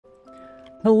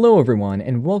Hello everyone,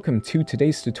 and welcome to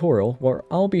today's tutorial where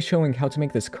I'll be showing how to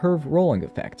make this curve rolling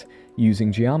effect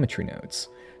using geometry nodes.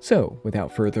 So,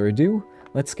 without further ado,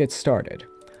 let's get started.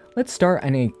 Let's start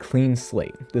on a clean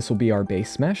slate. This will be our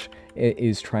base mesh. It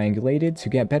is triangulated to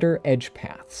get better edge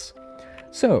paths.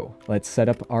 So, let's set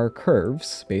up our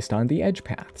curves based on the edge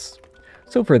paths.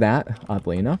 So for that,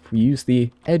 oddly enough, we use the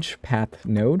edge path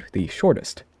node, the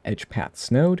shortest edge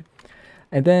paths node,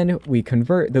 and then we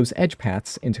convert those edge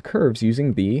paths into curves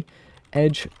using the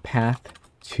edge path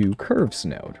to curves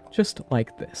node, just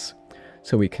like this.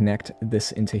 So we connect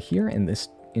this into here and this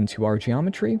into our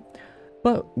geometry,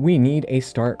 but we need a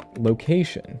start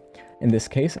location. In this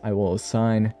case, I will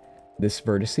assign this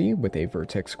vertice with a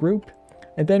vertex group,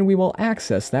 and then we will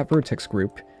access that vertex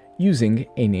group using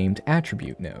a named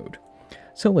attribute node.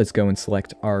 So let's go and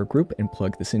select our group and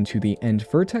plug this into the end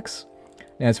vertex.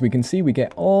 As we can see, we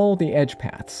get all the edge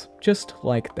paths, just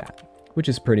like that, which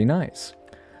is pretty nice.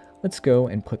 Let's go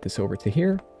and put this over to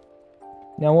here.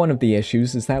 Now, one of the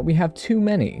issues is that we have too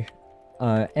many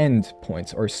end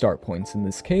points, or start points in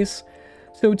this case.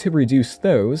 So to reduce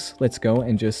those, let's go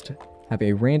and just have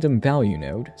a random value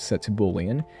node set to Boolean,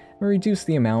 and reduce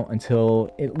the amount until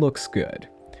it looks good.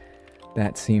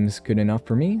 That seems good enough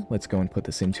for me. Let's go and put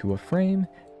this into a frame,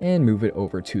 and move it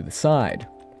over to the side.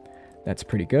 That's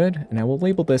pretty good, and I will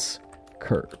label this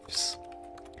curves.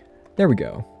 There we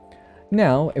go.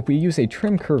 Now, if we use a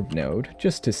trim curve node,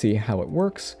 just to see how it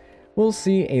works, we'll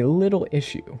see a little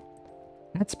issue.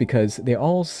 That's because they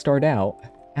all start out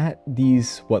at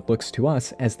these, what looks to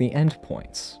us as the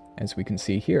endpoints, as we can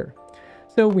see here.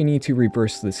 So we need to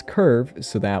reverse this curve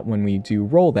so that when we do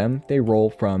roll them, they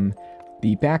roll from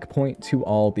the back point to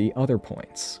all the other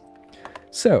points.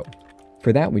 So,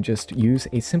 for that, we just use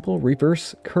a simple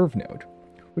reverse curve node,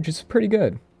 which is pretty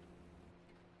good.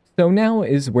 So now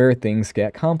is where things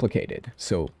get complicated,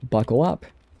 so buckle up.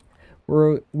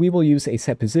 We will use a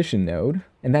set position node,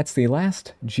 and that's the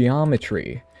last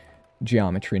geometry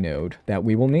node that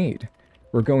we will need.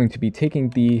 We're going to be taking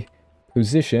the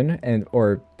position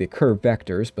or the curve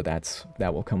vectors, but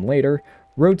that will come later,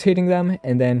 rotating them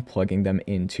and then plugging them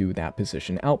into that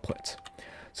position output.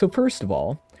 So first of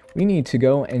all, we need to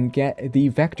go and get the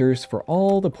vectors for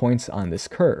all the points on this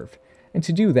curve. And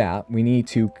to do that, we need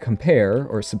to compare,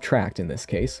 or subtract in this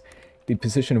case, the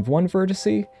position of one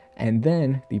vertice and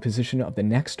then the position of the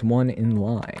next one in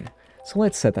line. So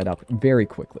let's set that up very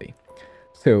quickly.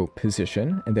 So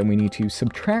position, and then we need to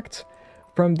subtract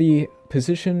from the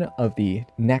position of the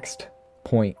next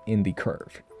point in the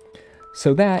curve.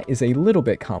 So that is a little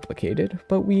bit complicated,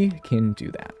 but we can do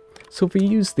that. So if we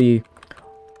use the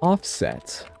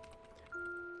offset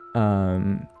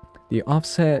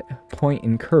point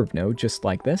in curve node, just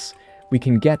like this, we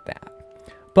can get that.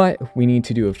 But we need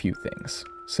to do a few things.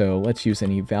 So let's use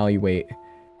an evaluate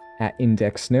at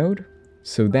index node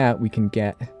so that we can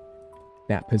get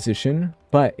that position,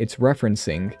 but it's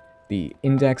referencing the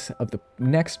index of the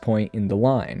next point in the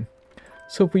line.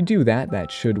 So if we do that, that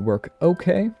should work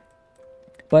okay.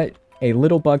 But a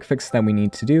little bug fix that we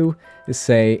need to do is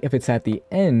say if it's at the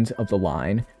end of the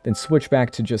line, then switch back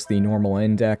to just the normal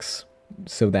index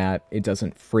so that it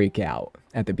doesn't freak out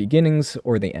at the beginnings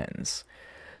or the ends.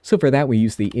 So for that, we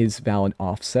use the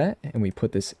isValidOffset, and we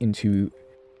put this into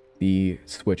the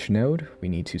switch node. We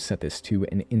need to set this to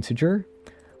an integer.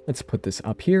 Let's put this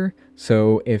up here.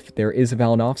 So if there is a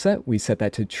valid offset, we set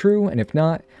that to true, and if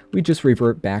not, we just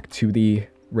revert back to the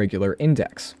regular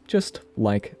index, just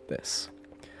like this.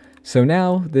 So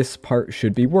now this part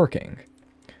should be working.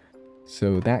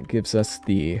 So that gives us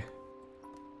the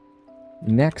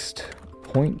next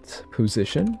point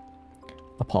position.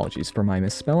 Apologies for my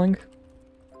misspelling.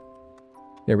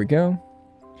 There we go.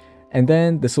 And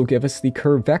then this will give us the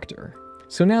curve vector.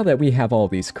 So now that we have all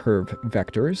these curve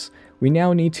vectors, we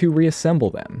now need to reassemble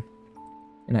them.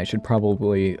 And I should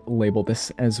probably label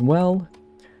this as well.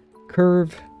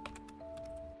 Curve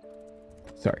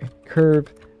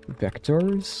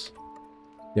vectors.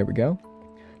 There we go.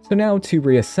 So now to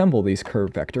reassemble these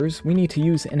curve vectors, we need to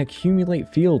use an accumulate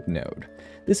field node.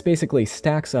 This basically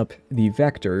stacks up the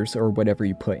vectors, or whatever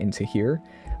you put into here,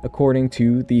 according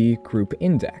to the group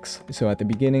index. So at the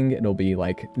beginning, it'll be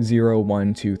like 0,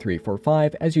 1, 2, 3, 4,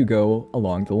 5 as you go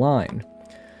along the line.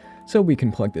 So we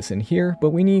can plug this in here,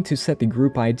 but we need to set the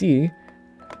group ID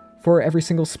for every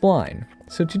single spline.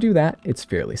 So to do that, it's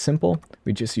fairly simple.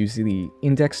 We just use the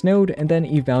index node and then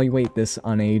evaluate this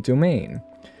on a domain.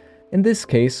 In this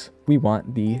case, we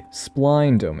want the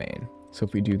spline domain. So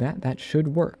if we do that, that should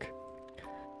work.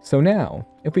 So now,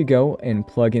 if we go and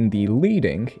plug in the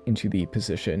leading into the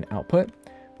position output,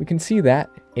 we can see that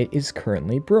it is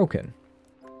currently broken.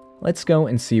 let's go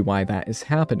and see why that is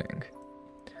happening.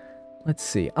 Let's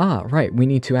see. Ah, right, we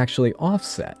need to actually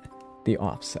offset the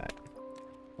offset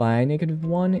by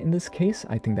 -1 in this case.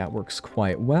 I think that works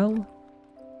quite well.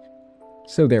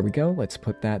 So there we go. Let's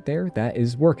put that there. That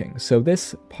is working. So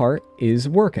this part is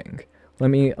working. Let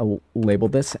me label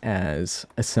this as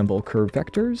assemble curve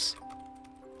vectors.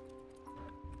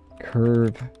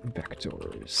 Curve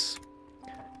vectors.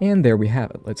 And there we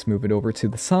have it. Let's move it over to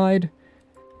the side.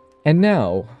 And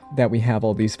now that we have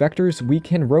all these vectors, we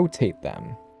can rotate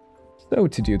them. So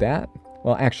to do that,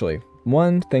 well, actually,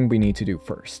 one thing we need to do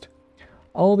first.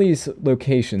 All these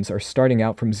locations are starting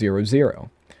out from 0,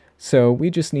 0. So we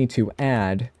just need to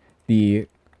add the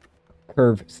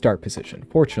curve start position.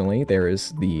 Fortunately, there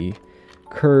is the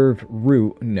curve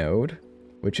root node,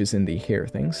 which is in the here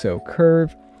thing. So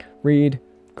curve, read,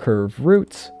 curve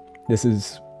root.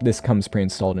 This comes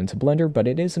pre-installed into Blender, but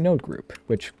it is a node group,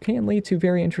 which can lead to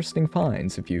very interesting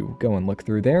finds if you go and look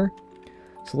through there.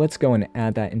 So let's go and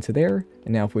add that into there.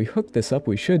 And now if we hook this up,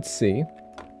 we should see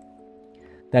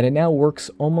that it now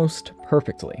works almost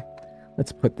perfectly.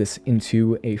 Let's put this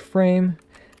into a frame.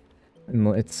 And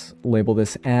let's label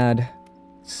this add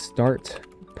start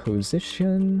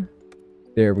position.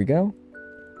 There we go.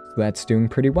 So that's doing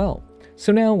pretty well.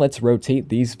 So now let's rotate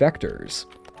these vectors.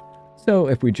 So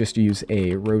if we just use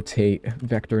a rotate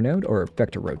vector node, or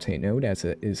vector rotate node as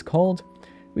it is called,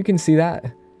 we can see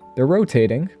that they're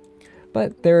rotating,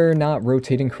 but they're not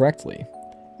rotating correctly.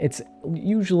 It's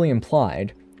usually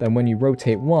implied that when you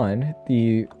rotate one,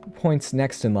 the points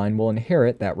next in line will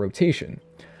inherit that rotation.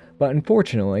 But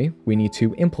unfortunately, we need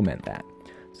to implement that.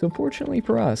 So fortunately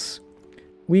for us,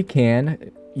 we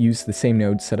can use the same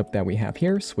node setup that we have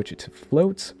here, switch it to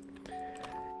float,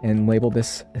 and label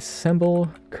this assemble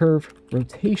curve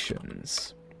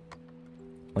rotations.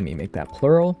 Let me make that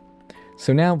plural.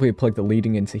 So now if we plug the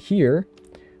leading into here,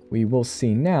 we will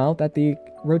see now that the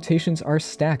rotations are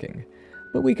stacking.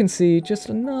 But we can see just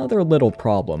another little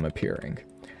problem appearing.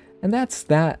 And that's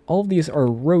that all of these are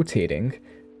rotating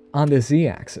on the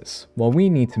z-axis, while we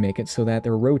need to make it so that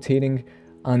they're rotating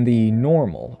on the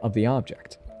normal of the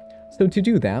object. So to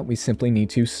do that, we simply need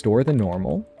to store the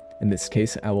normal. In this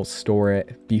case, I will store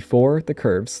it before the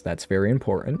curves. That's very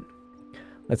important.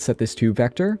 Let's set this to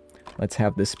vector. Let's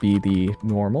have this be the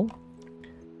normal.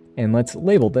 And let's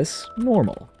label this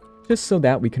normal, just so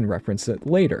that we can reference it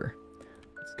later.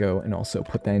 Let's go and also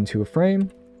put that into a frame.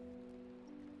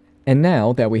 And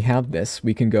now that we have this,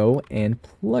 we can go and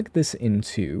plug this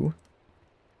into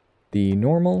the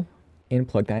normal and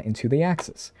plug that into the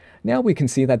axis. Now we can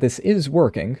see that this is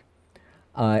working.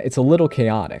 It's a little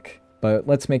chaotic, but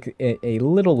let's make it a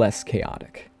little less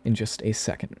chaotic in just a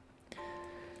second.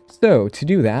 So to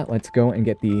do that, let's go and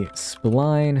get the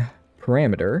spline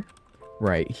parameter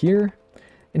right here.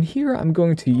 And here I'm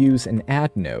going to use an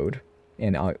add node,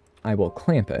 and I will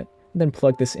clamp it, and then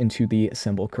plug this into the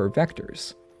assemble curve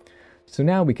vectors. So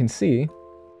now we can see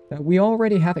that we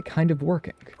already have it kind of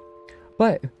working.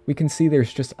 But we can see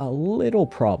there's just a little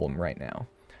problem right now.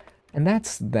 And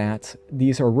that's that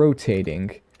these are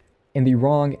rotating in the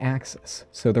wrong axis.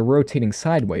 So they're rotating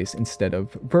sideways instead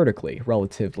of vertically,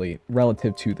 relative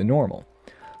to the normal.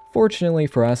 Fortunately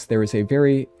for us, there is a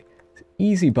very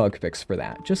easy bug fix for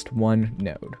that, just one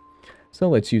node. So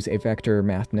let's use a vector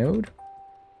math node,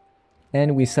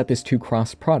 and we set this to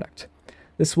cross product.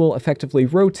 This will effectively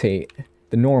rotate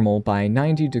the normal by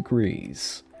 90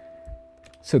 degrees.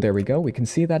 So there we go, we can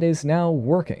see that is now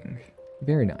working.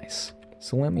 Very nice.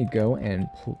 So let me go and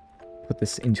put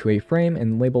this into a frame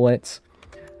and label it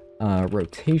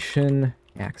rotation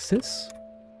axis.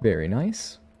 Very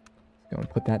nice. Go and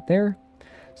put that there.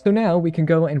 So now we can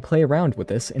go and play around with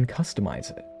this and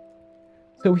customize it.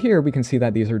 So here we can see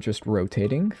that these are just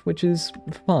rotating, which is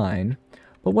fine.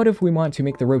 But what if we want to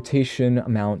make the rotation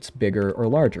amount bigger or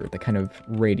larger, the kind of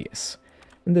radius?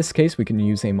 In this case, we can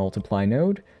use a multiply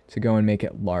node to go and make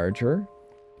it larger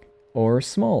or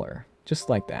smaller, just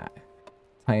like that.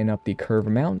 Tighten up the curve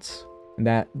amounts, and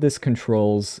that this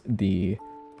controls the,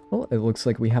 well, it looks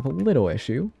like we have a little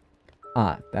issue.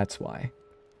 Ah, that's why.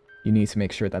 You need to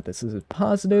make sure that this is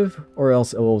positive, or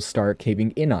else it will start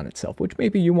caving in on itself, which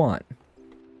maybe you want.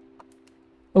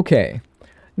 Okay,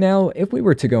 now if we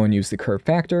were to go and use the curve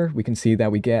factor, we can see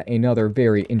that we get another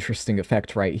very interesting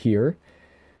effect right here,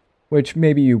 which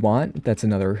maybe you want. That's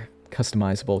another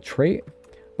customizable trait,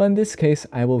 but in this case,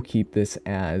 I will keep this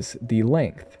as the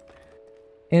length.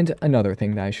 And another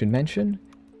thing that I should mention,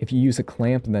 if you use a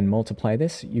clamp and then multiply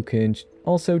this, you can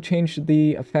also change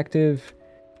the effective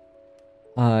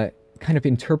kind of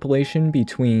interpolation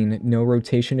between no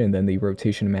rotation and then the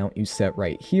rotation amount you set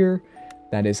right here.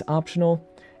 That is optional.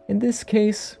 In this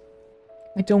case,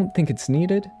 I don't think it's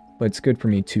needed, but it's good for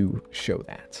me to show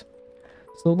that.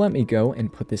 So let me go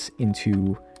and put this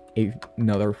into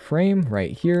another frame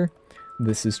right here.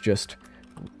 This is just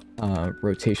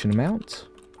rotation amount,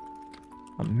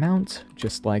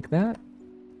 just like that.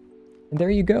 And there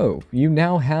you go. You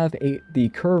now have the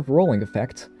curve rolling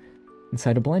effect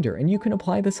inside a Blender, and you can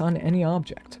apply this on any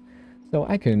object. So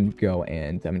I can go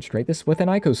and demonstrate this with an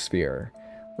icosphere.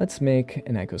 Let's make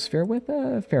an icosphere with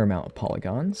a fair amount of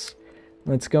polygons.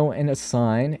 Let's go and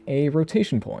assign a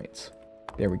rotation point.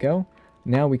 There we go.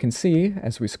 Now we can see,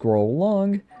 as we scroll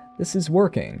along, this is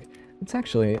working. It's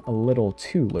actually a little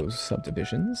too low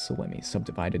subdivisions, so let me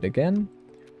subdivide it again.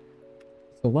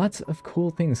 So lots of cool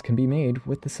things can be made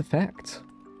with this effect.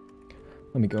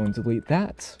 Let me go and delete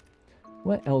that.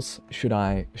 What else should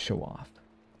I show off?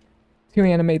 To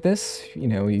animate this,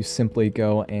 you simply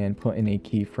go and put in a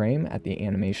keyframe at the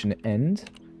animation end,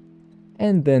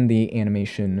 and then the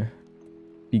animation,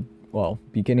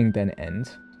 beginning then end.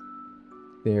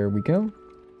 There we go.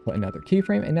 Put another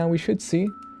keyframe, and now we should see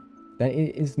that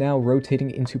it is now rotating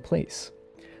into place.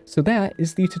 So that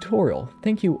is the tutorial.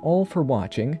 Thank you all for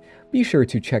watching. Be sure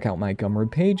to check out my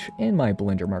Gumroad page and my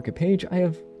Blender Market page. I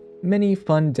have many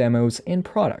fun demos and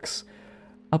products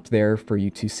up there for you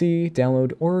to see,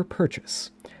 download, or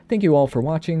purchase. Thank you all for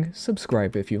watching.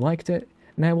 Subscribe if you liked it,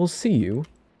 and I will see you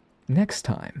next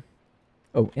time.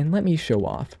 Oh, and let me show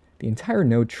off the entire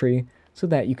node tree so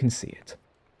that you can see it.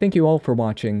 Thank you all for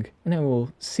watching, and I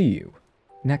will see you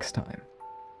next time.